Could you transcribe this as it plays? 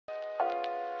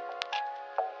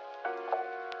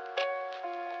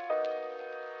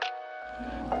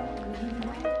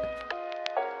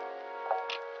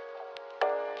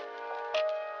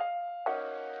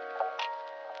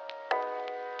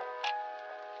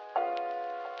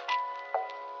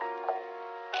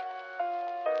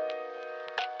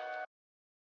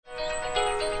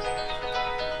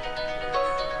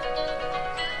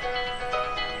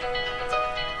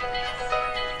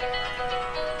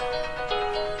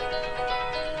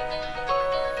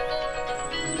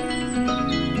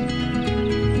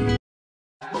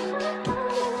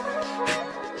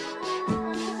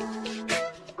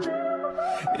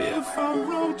If I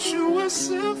wrote you a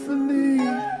symphony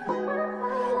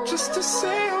just to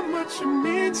say how much you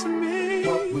mean to me,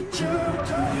 what would you do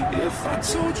if I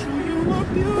told you you were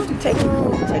beautiful? Take it.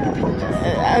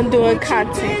 I'm doing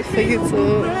content for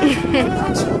YouTube.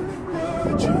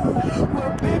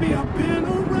 Well, baby, I've been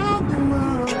around the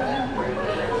world,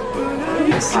 but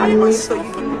I mean, so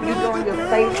you doing your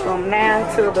face from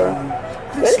now to the.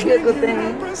 That'd be a good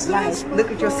thing. Like,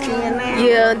 look at your skin now.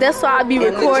 Yeah, that's why I be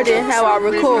recording how I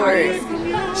record.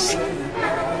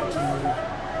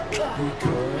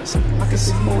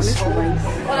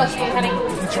 What else you honey?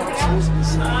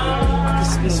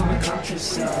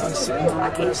 I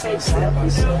can't say that.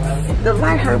 The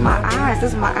light hurt my eyes.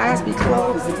 This my eyes be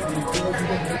closing.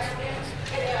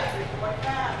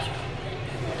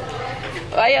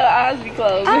 Why your eyes be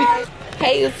closed?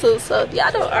 Hey YouTube, so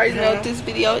y'all don't already know what this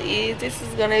video is. This is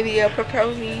gonna be a prepare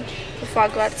with me before I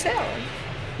go out of town.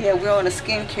 Yeah, we're on a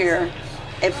skincare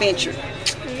adventure.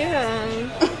 Yeah.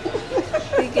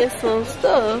 We get some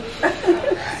stuff.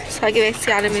 So I get back to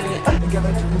y'all in a minute.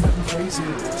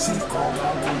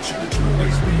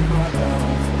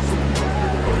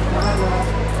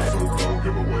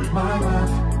 my life,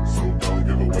 so don't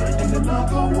give away. And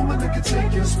another woman that can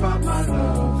take your spot, my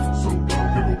love, so don't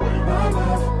give away. My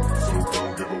life, so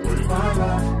don't give away. My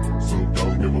life, so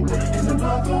don't give away. And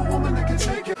another woman that can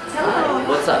take your.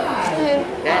 What's up?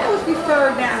 I was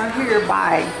referred down here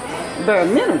by Bare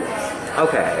Minerals.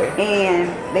 Okay. And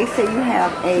they say you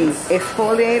have a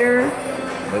exfoliator.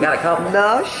 We got a couple.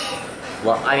 Lush.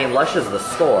 I mean, Lush is the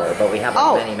store, but we have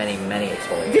many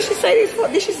exfoliators. Did she say this?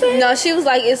 Did she say? No, she was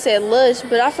like, it said Lush,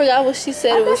 but I forgot what she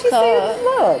said it was called. Said it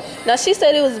was Lush. No, she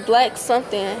said it was Black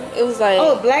something. It was like.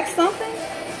 Oh, Black something?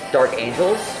 Dark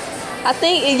Angels? I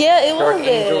think, yeah, it was Dark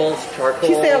Angels, charcoal.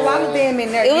 She said a lot of them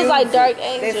in there. It was like Dark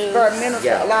Angels. Bare Minerals,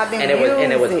 yeah. A lot of them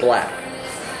and it was black.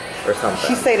 Or something.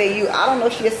 She say they use. I don't know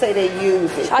if she just say they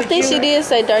use it. I think she did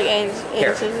say Dark Angels.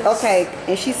 Okay,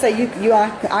 and she say I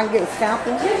can get a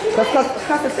sample.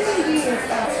 Cause the thing is,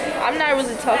 I'm not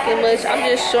really talking much. I'm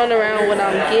just showing around what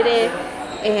I'm getting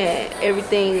and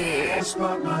everything.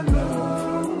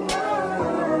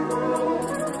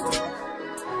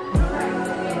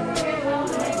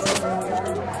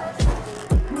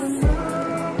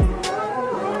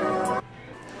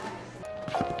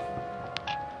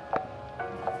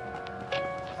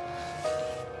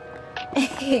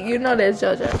 You know that's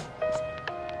JoJo.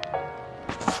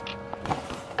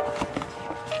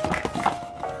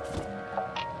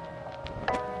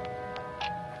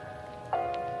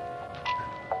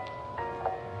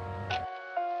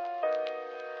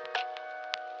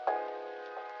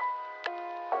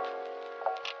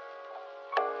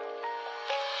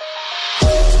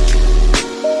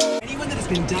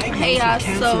 Hey y'all,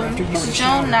 so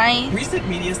June 9th, Recent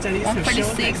media studies I'm have shown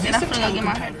 46 and I feel like get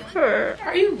my hair.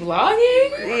 Are you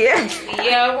vlogging? yeah.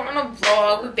 Yeah, we're on a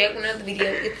vlog. We're back with another video.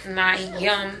 It's not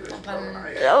yum.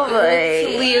 Oh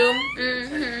boy.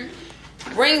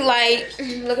 Ring light.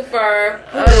 Looking for.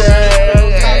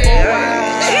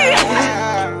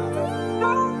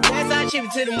 That's how chip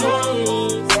it to the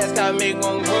moon. That's how I make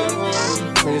one boom.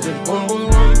 Bring it to the boom boom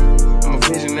room. I'm a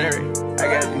visionary. I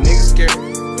got the niggas scared.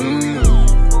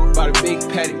 Bought a big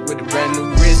paddock with a brand new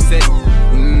wrist set.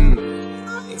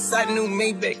 Exciting new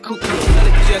Maybach coupe.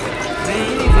 Another jet.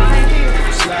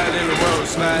 Slide in the road,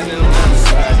 slide in the road,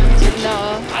 slide in the road. No,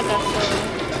 I got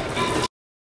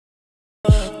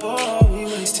some. Boy, we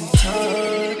wasting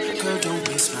time. Girl, don't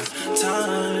waste my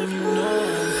time. You know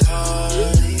I'm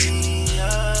party. I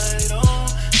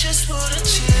don't just wanna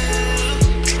chill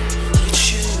with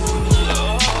you.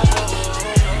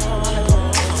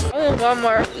 I'm in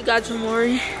Walmart. We got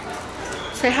Jamori.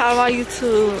 Say hi on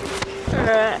YouTube.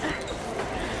 Alright.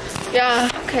 Yeah,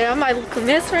 okay, I might look a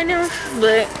mess right now,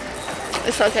 but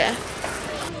it's okay.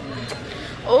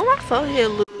 Oh, my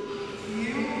forehead look.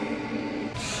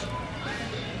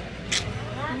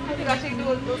 I think I should do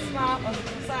a little small, a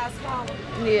size smaller.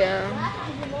 Yeah.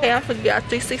 Hey, I'm finna get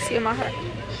 360 in my hair.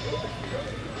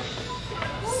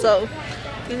 So,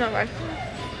 you know, right?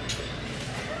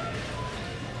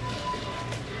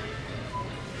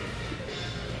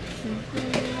 Hey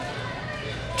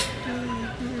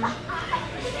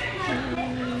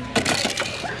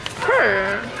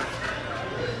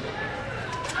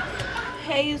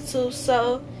YouTube,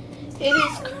 so it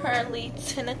is currently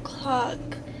 10 o'clock.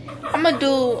 I'm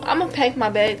gonna pack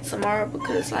my bag tomorrow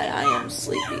because like I am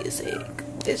sleepy as heck,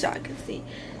 as y'all can see.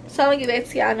 So I'm gonna get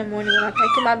back to y'all in the morning when I'm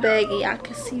packing my bag and y'all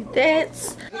can see that.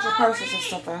 Get your purses and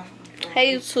stuff out.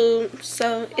 Hey YouTube,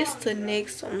 so it's the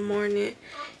next morning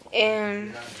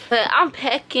but I'm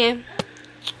packing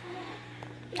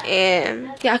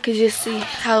and y'all can just see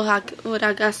what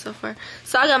I got so far.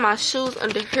 So I got my shoes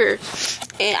under here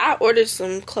and I ordered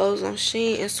some clothes on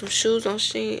Shein and some shoes on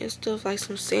Shein and stuff, like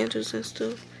some sandals and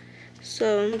stuff.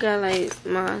 So I got like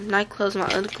my night clothes,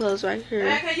 my underclothes right here.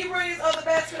 Can you bring this other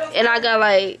basket up? And I got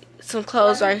like some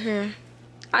clothes right here.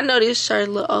 I know this shirt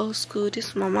a little old school. This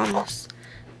is my mama's,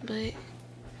 but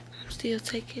I'm still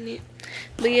taking it.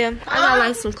 But yeah, I got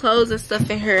like some clothes and stuff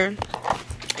in here.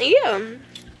 Yeah.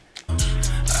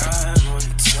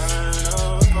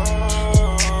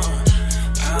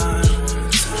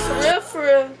 For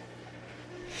real.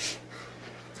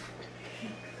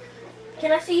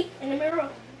 Can I see in the mirror?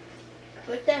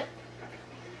 Like that.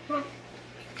 Huh.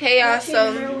 Okay, y'all,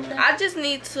 so I just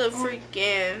need to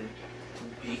freaking...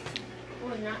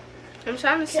 Or not. I'm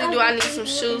trying to see, do I need some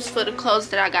shoes for the clothes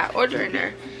that I got ordered in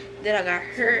there, that I got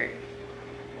her?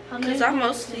 Because I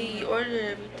mostly ordered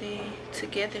everything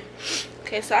together.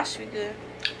 Okay, so I should be good.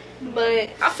 But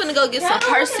I'm finna go get some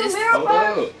purses.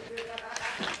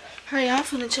 Hurry, I'm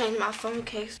finna change my phone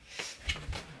case.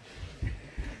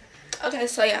 Okay,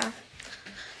 so yeah,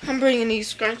 I'm bringing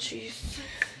these scrunchies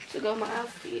to go with my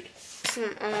outfits.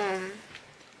 Some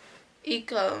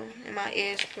Eco and my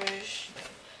edge brush.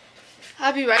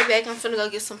 I'll be right back. I'm finna go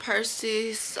get some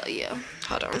purses. So yeah,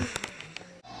 hold on.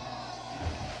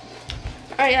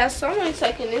 Alright, yeah, so I'm only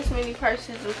taking this many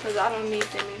purses because I don't need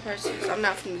that many purses. I'm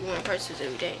not finna be wearing purses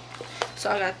every day.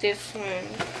 So I got this one.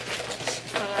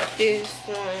 I got this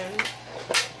one.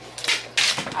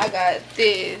 I got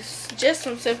this. Just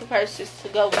some simple purses to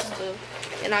go with stuff.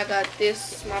 And I got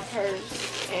this, my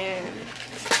purse. And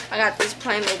I got this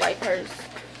plain little white purse.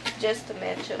 Just to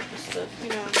match up with stuff, you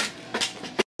know.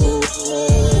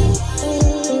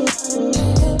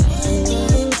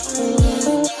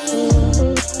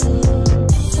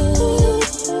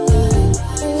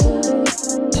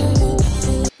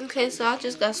 Okay, so I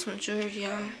just got some jewelry,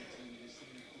 y'all.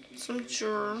 Some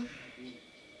jewelry.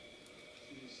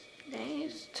 Dang,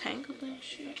 it's tangling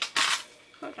shit.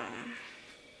 Hold on.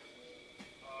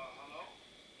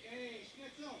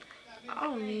 I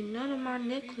don't need none of my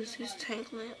necklaces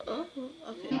tangling. Oh,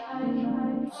 okay.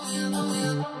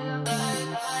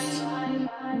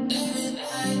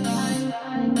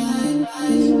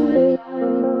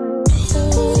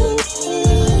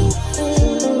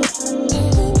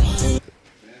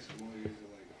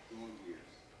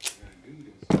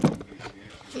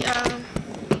 Yeah.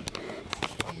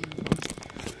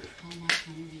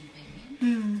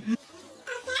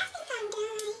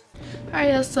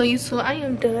 Alright, so YouTube, I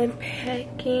am done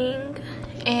packing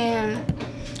and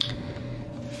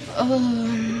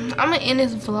I'm gonna end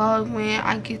this vlog when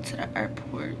I get to the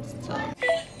airport. So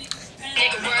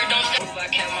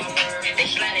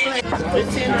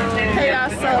hey y'all,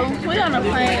 so we on a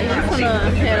plane. We're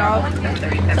gonna head off.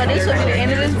 So this will be the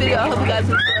end of this video. I hope you guys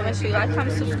enjoyed. Make sure you like,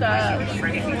 comment, subscribe,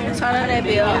 turn on that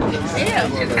bell.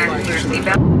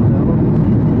 Yeah.